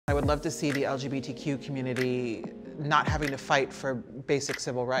I would love to see the LGBTQ community not having to fight for basic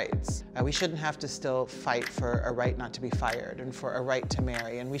civil rights. We shouldn't have to still fight for a right not to be fired and for a right to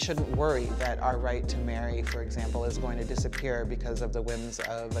marry, and we shouldn't worry that our right to marry, for example, is going to disappear because of the whims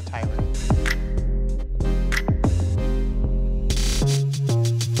of a tyrant.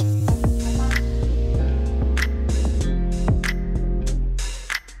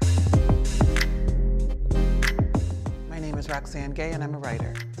 Roxane Gay, and I'm a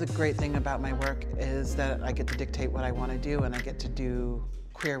writer. The great thing about my work is that I get to dictate what I want to do, and I get to do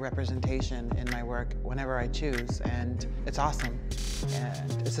queer representation in my work whenever I choose, and it's awesome.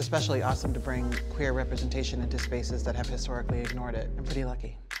 And it's especially awesome to bring queer representation into spaces that have historically ignored it. I'm pretty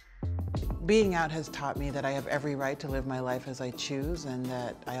lucky. Being out has taught me that I have every right to live my life as I choose, and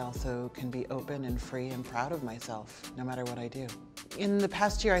that I also can be open and free and proud of myself, no matter what I do. In the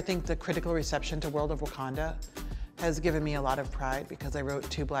past year, I think the critical reception to World of Wakanda has given me a lot of pride, because I wrote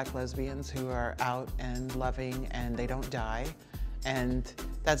two Black lesbians who are out and loving and they don't die. And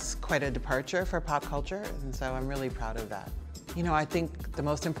that's quite a departure for pop culture, and so I'm really proud of that. You know, I think the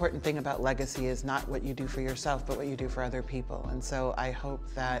most important thing about legacy is not what you do for yourself, but what you do for other people. And so I hope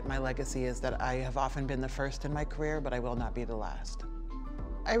that my legacy is that I have often been the first in my career, but I will not be the last.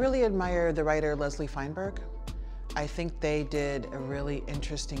 I really admire the writer Leslie Feinberg. I think they did a really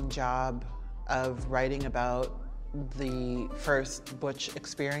interesting job of writing about the first butch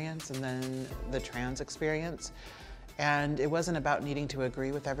experience and then the trans experience. And it wasn't about needing to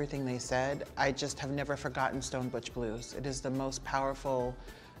agree with everything they said. I just have never forgotten Stone Butch Blues. It is the most powerful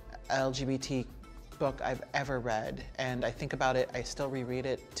LGBT book I've ever read. And I think about it, I still reread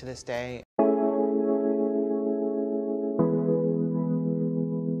it to this day.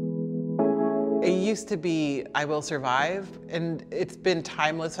 It used to be I Will Survive, and it's been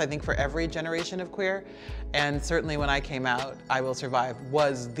timeless, I think, for every generation of queer. And certainly when I came out, I Will Survive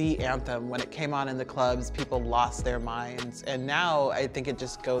was the anthem. When it came on in the clubs, people lost their minds. And now I think it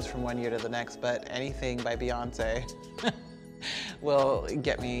just goes from one year to the next, but anything by Beyonce will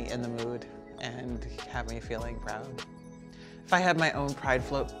get me in the mood and have me feeling proud. If I had my own pride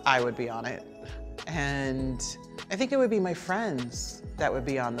float, I would be on it. And I think it would be my friends that would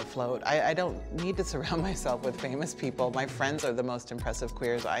be on the float. I don't need to surround myself with famous people. My friends are the most impressive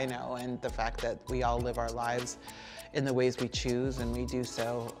queers I know, and the fact that we all live our lives in the ways we choose, and we do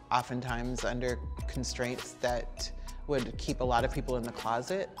so oftentimes under constraints that would keep a lot of people in the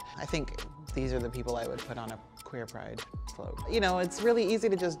closet. I think these are the people I would put on a queer pride float. You know, it's really easy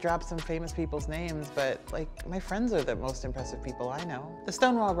to just drop some famous people's names, but like, my friends are the most impressive people I know. The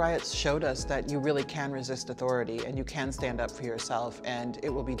Stonewall riots showed us that you really can resist authority, and you can stand up for yourself, and it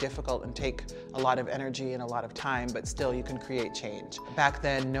will be difficult and take a lot of energy and a lot of time, but still you can create change. Back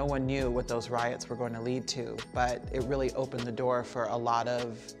then, no one knew what those riots were going to lead to, but it really opened the door for a lot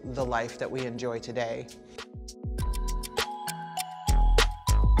of the life that we enjoy today.